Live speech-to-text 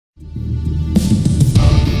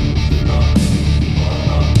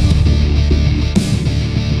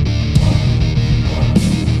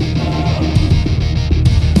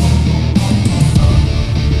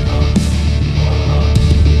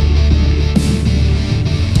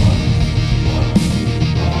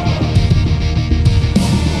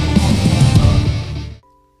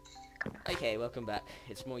back.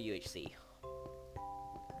 It's more UHC.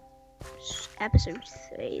 Episode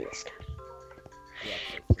 3 this time. Yeah,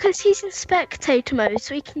 episode 3. Because he's in spectator mode,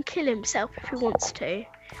 so he can kill himself if he wants to.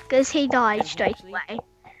 Because he died Can he straight actually? away.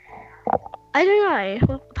 I don't know.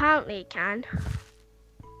 Well, apparently he can.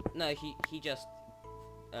 No, he just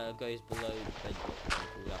goes below the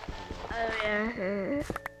bedrock. Oh yeah.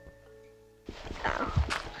 Oh.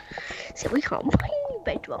 So we can't find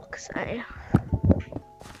bedrock, so I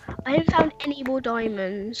haven't found any more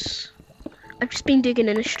diamonds. I've just been digging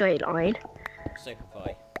in a straight line. So have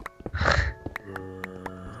I.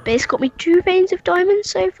 But it's got me 2 veins of diamonds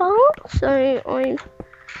so far, so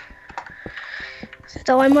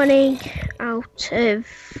I'm running out of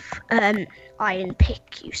iron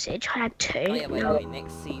pick usage. I had 2. Oh yeah, by the way,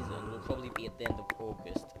 next season will probably be at the end of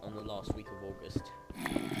August, on the last week of August.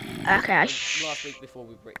 Okay, Last week before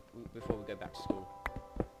we go back to school.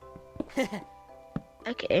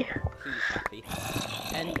 Okay. He's happy,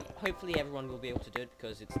 and hopefully everyone will be able to do it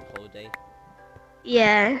because it's the holiday.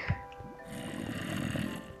 Yeah.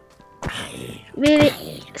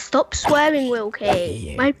 Really? Stop swearing,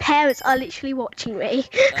 Wilkie. My parents are literally watching me.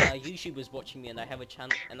 YouTube was watching me, and I have a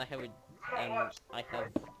channel, and I have a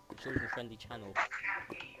children-friendly channel.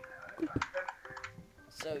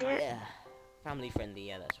 So yeah, family-friendly.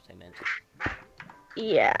 Yeah, that's what I meant.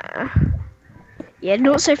 Yeah. Yeah,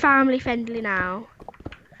 not so family friendly now.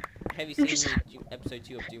 Have you seen episode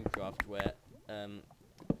 2 of DoomCraft where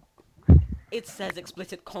it says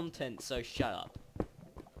explicit content? So shut up.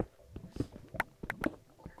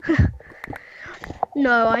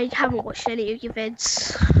 No, I haven't watched any of your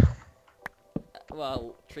vids.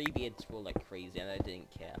 Well, 3 vids were like crazy, and I didn't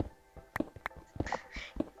care.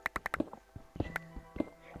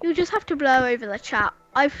 You'll just have to blur over the chat.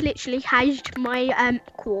 I've literally hashed my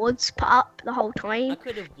chords put up the whole time. I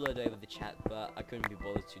could have blurred over the chat, but I couldn't be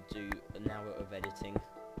bothered to do an hour of editing.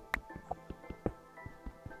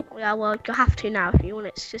 Yeah, well, you'll have to now if you want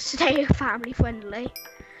it to stay family friendly.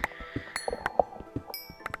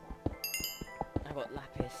 I got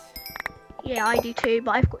lapis. Yeah, I do too,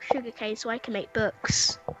 but I've got sugarcane so I can make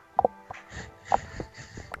books.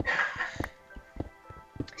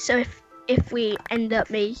 So if we end up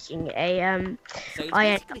making a So it's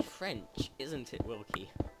basically French, isn't it, Wilkie?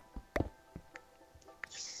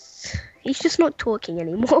 He's just not talking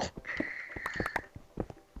anymore.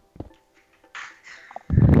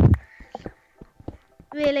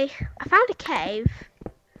 Really, I found a cave,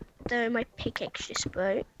 though my pickaxe just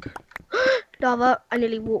broke. Lava, I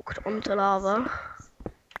nearly walked onto lava.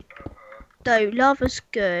 Though lava's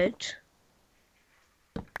good.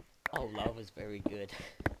 Oh, lava's very good.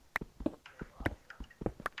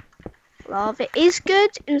 Lava is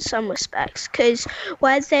good in some respects, because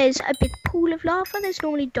where there's a big pool of lava, there's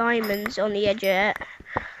normally diamonds on the edge of it.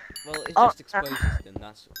 Well, it just exposes them.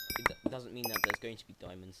 It doesn't mean that there's going to be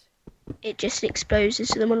diamonds. It just exposes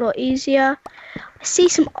them a lot easier. I see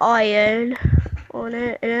some iron on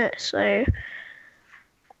it, so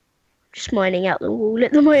just mining out the wall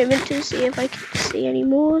at the moment to see if I can see any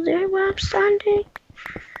more there where I'm standing.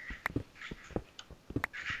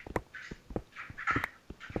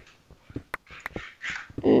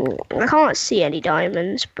 I can't see any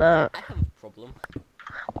diamonds, but I have a problem.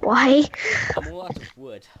 why? I'm all out of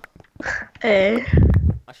wood.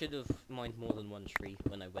 I should have mined more than 1 tree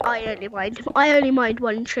when I went. I only mined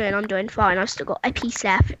 1 tree and I'm doing fine. I've still got a piece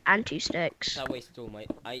left and 2 sticks. I wasted all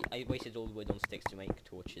I wasted all the wood on sticks to make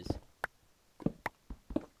torches.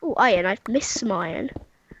 Oh, iron! I've missed some iron.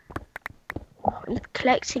 I'm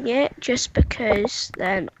collecting it just because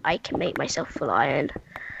then I can make myself full iron.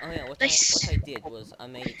 Oh yeah, what I did was I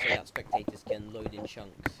made it so that spectators can load in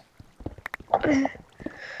chunks.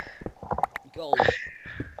 Gold.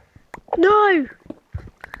 No!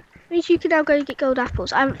 Means you can now go and get gold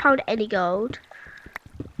apples. I haven't found any gold.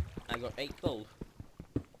 I got 8 gold.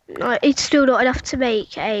 No, it's still not enough to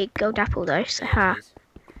make a gold apple though, so Yeah, it is.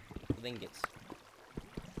 With ingots.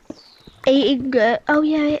 8 ingot. Oh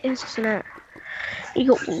yeah, it is, isn't it? You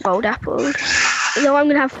got 1 gold apple. You know, I'm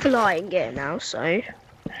gonna have full iron gear now, so.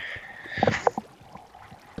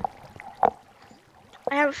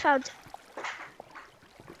 I haven't found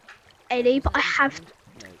any, but I have.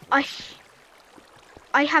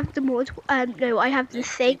 I have the mod. No, I have the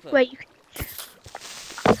thing where you.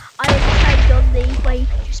 I have trained on the where you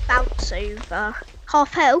can just bounce over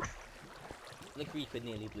half health. The creeper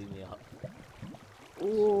nearly blew me up.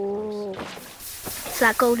 Ooh. So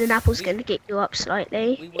that golden apple's going to get you up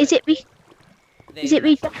slightly. Is it me?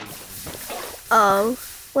 Oh,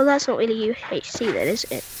 well that's not really UHC then, is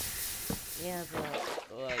it? Yeah, but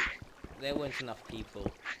like there weren't enough people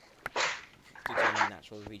to turn the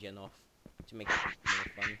natural regen off to make it more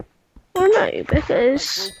fun. Well, no, Like,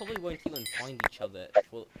 because we'll probably won't even find each other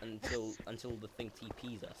until the thing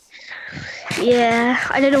TPs us. yeah,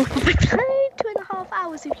 I don't know if I've played 2.5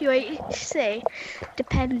 hours of UHC,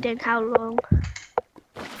 depending how long.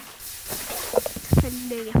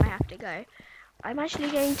 Depending if I have to go. I'm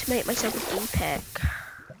actually going to make myself a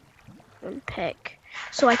pick,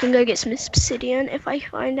 so I can go get some obsidian if I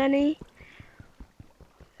find any.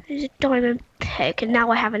 There's a diamond pick, and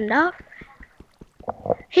now I have enough.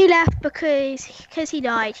 He left because he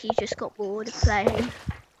died. He just got bored of playing.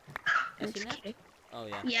 Has he left? Oh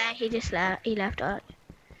yeah. Yeah, he just left. He left.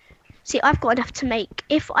 See, I've got enough to make.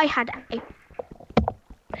 If I had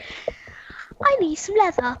I need some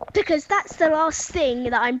leather because that's the last thing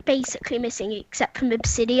that I'm basically missing, except from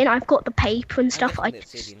obsidian. I've got the paper and stuff. I'm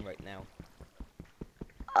obsidian right now.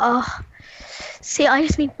 See, I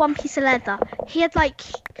just need one piece of leather. He had like,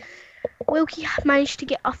 Wilkie managed to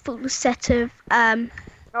get a full set of No,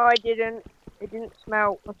 I didn't. It didn't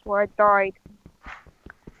smelt. That's why I died.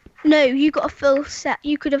 No, you got a full set.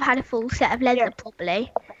 You could have had a full set of leather, Yeah.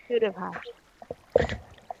 probably. I should have had.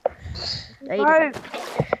 No, you No. didn't.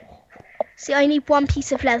 See, I need one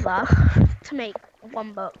piece of leather to make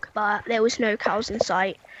one book, but there was no cows in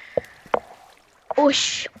sight, or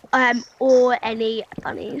any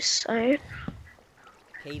bunnies. So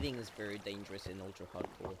Caving is very dangerous in ultra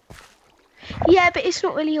hardcore. yeah, but it's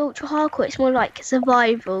not really ultra hardcore. It's more like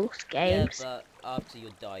survival games. Yeah, but after you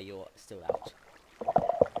die, you're still out.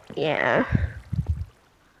 Yeah.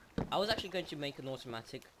 I was actually going to make an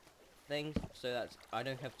automatic thing so that I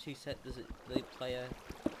don't have two set the player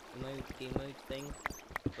game mode thing,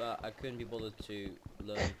 but I couldn't be bothered to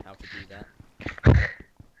learn how to do that.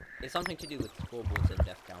 It's something to do with scoreboards and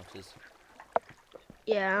death counters.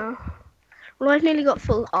 Yeah. Well, I've nearly got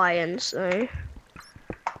full iron, so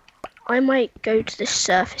I might go to the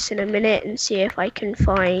surface in a minute and see if I can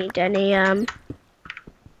find any I have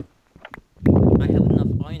enough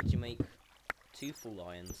iron to make 2 full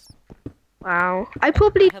irons. Wow. I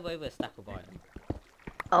probably have over a stack of iron.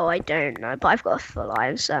 Oh, I don't know, but I've got a full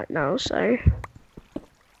iron set now, so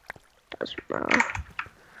doesn't matter.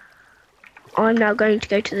 I'm now going to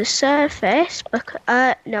go to the surface, because,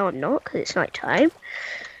 no I'm not, because it's night time.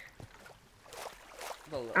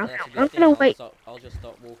 Well, I'm gonna wait. I'll just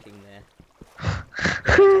start walking there.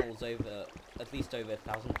 The tunnel's at least over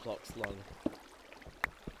 1,000 blocks long.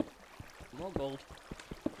 More gold.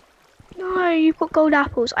 No, you've got gold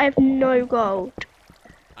apples. I have no gold.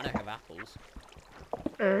 I don't have apples.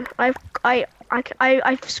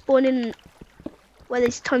 I've spawned in where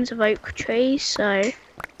there's tons of oak trees, so.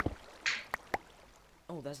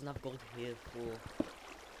 Oh, there's enough gold here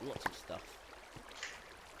for lots of stuff.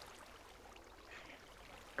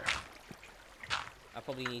 I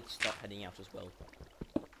probably need to start heading out as well.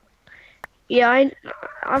 Yeah,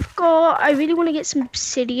 I really want to get some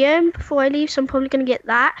obsidian before I leave, so I'm probably going to get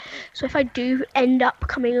that. So if I do end up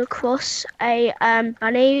coming across a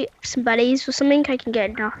some bunnies or something, I can get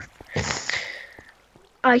enough.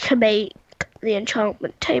 I can make the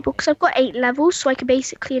enchantment table, because I've got 8 levels, so I can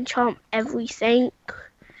basically enchant everything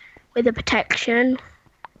with a protection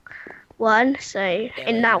 1, so Yeah,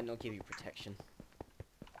 and now not give you protection.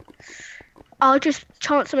 I'll just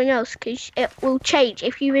enchant something else, because it will change.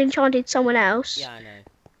 If you enchanted someone else, Yeah, I know.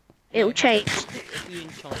 it will change. If you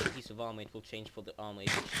enchant a piece of armor, it will change for the armor.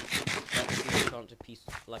 But if you enchant a piece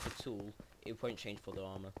like a tool, it won't change for the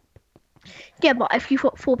armor. Yeah, but if you've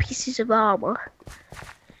got 4 pieces of armor,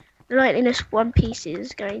 the likeliness 1 piece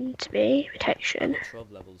is going to be protection.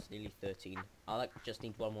 12 levels, nearly 13. I just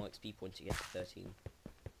need 1 more XP point to get to 13.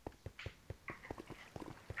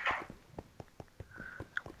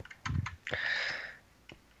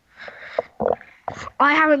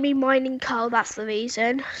 I haven't been mining coal, that's the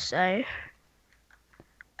reason. So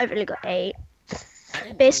I've only got 8. I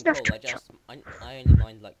didn't But it's mine enough gold, to I only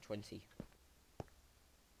mined like 20.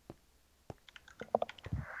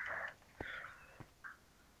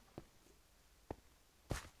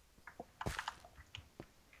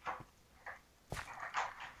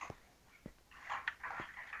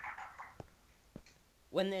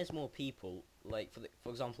 When there's more people, like for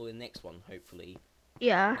example the next one, hopefully,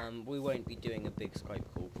 Yeah. we won't be doing a big Skype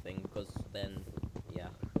call thing, because then, yeah.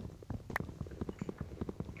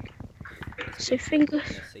 So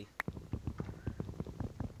fingers. Messy.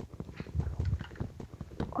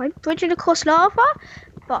 I'm bridging across lava,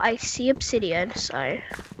 but I see obsidian, so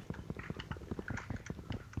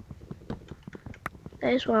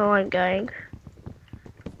there's where I'm going.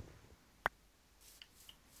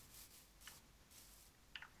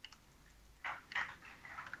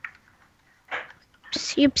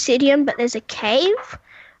 See obsidian, but there's a cave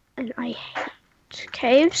And I hate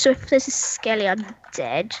caves, so if there's a skelly, I'm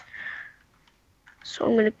dead. So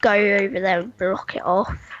I'm gonna go over there and block it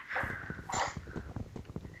off.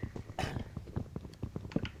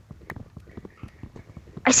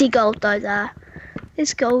 I see gold though there.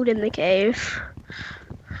 There's gold in the cave.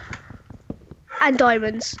 And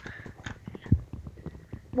diamonds.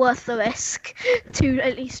 Worth the risk.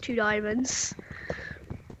 At least 2 diamonds.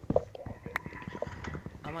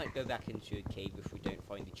 I might go back into a cave if we don't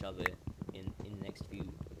find each other in the next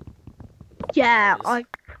few. Yeah, hours.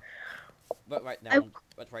 But right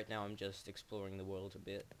now, I'm just exploring the world a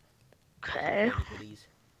bit. Okay.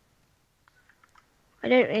 I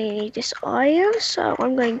don't really need this iron, so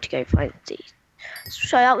I'm going to go find these.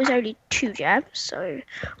 So that was only 2 gems, so I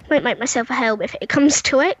might make myself a helmet if it comes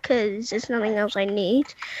to it, because there's nothing else I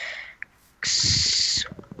need. I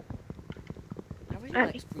really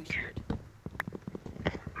like spruce wood.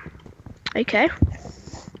 Okay.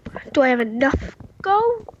 Do I have enough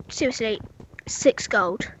gold? Seriously, 6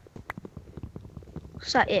 gold.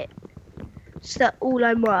 Is that it? Is that all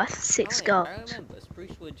I'm worth? 6 gold. I remember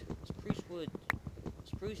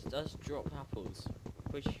spruce does drop apples.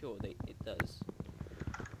 Pretty sure it does.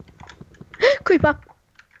 Creeper.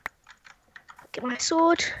 Get my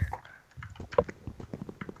sword.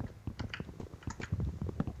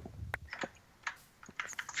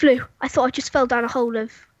 Flew. I thought I just fell down a hole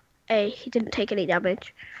of A. He didn't take any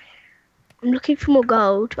damage. I'm looking for more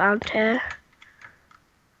gold around here.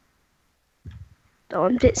 Though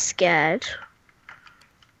I'm a bit scared.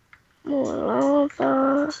 More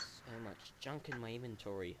lava. So much junk in my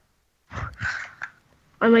inventory.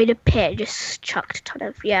 I made a pit, just chucked a ton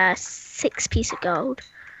of, 6 pieces of gold.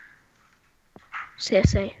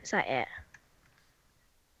 Seriously, is that it?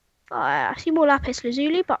 I see more lapis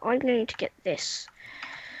lazuli, but I'm going to get this.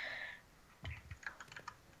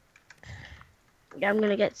 Yeah, I'm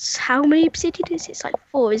going to get, how many obsidian is it? It's like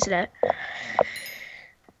 4, isn't it?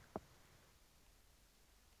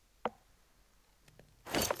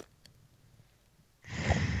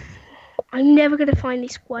 I'm never going to find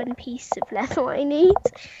this one piece of leather I need.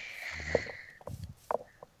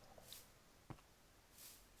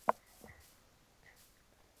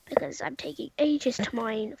 Because I'm taking ages to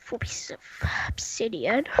mine 4 pieces of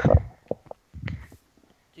obsidian.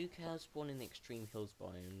 Do cows spawn in the extreme hills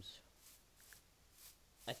biomes?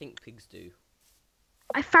 I think pigs do.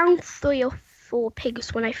 I found 3 or 4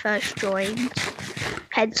 pigs when I first joined.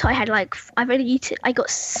 Hence I had I got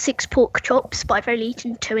 6 pork chops, but I've only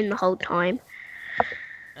eaten 2 in the whole time.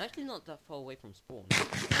 I'm actually not that far away from spawn.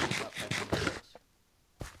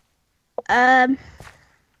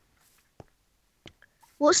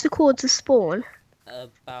 What's the coords of spawn?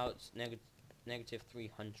 About negative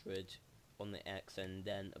 300 on the X, and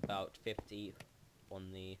then about 50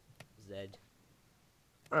 on the Z.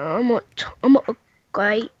 I'm not a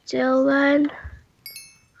great deal then.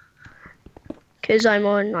 Because I'm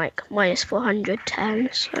on like minus 410,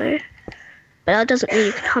 so. But that doesn't mean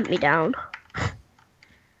you can hunt me down.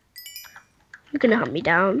 You're gonna hunt me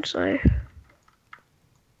down, so.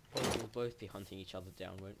 Well, we'll both be hunting each other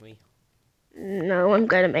down, won't we? No, I'm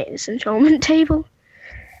gonna make this enchantment table.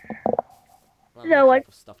 Well, no, I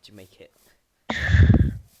stuff to make it.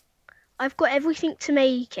 I've got everything to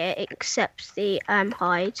make it except the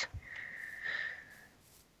hide.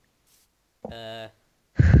 You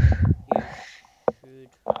should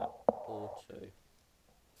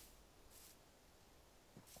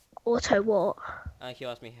auto what? He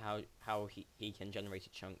asked me how he can generate a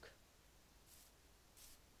chunk.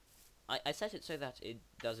 I set it so that it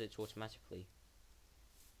does it automatically.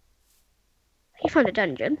 You found a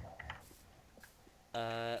dungeon.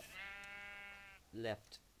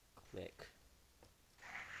 Left click.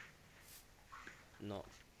 Not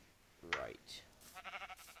right.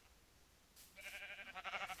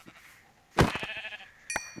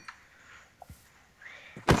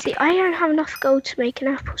 See, I don't have enough gold to make an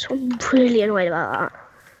apple, so I'm really annoyed about that.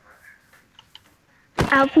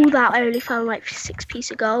 Out of all that, I only found like 6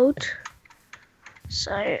 pieces of gold.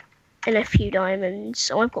 So, and a few diamonds.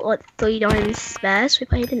 So I've got like 3 diamonds spare, so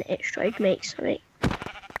if I had an extra, I'd make something.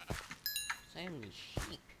 So many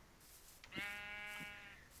sheep.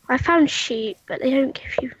 I found sheep, but they don't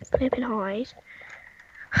give you flipping hide.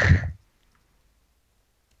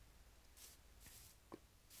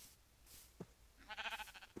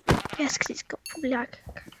 Yes, because it's got probably like.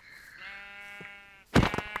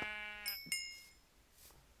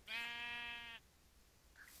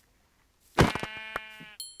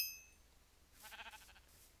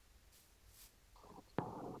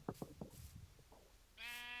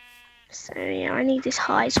 So yeah, I need this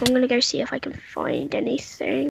hide, so I'm gonna go see if I can find anything.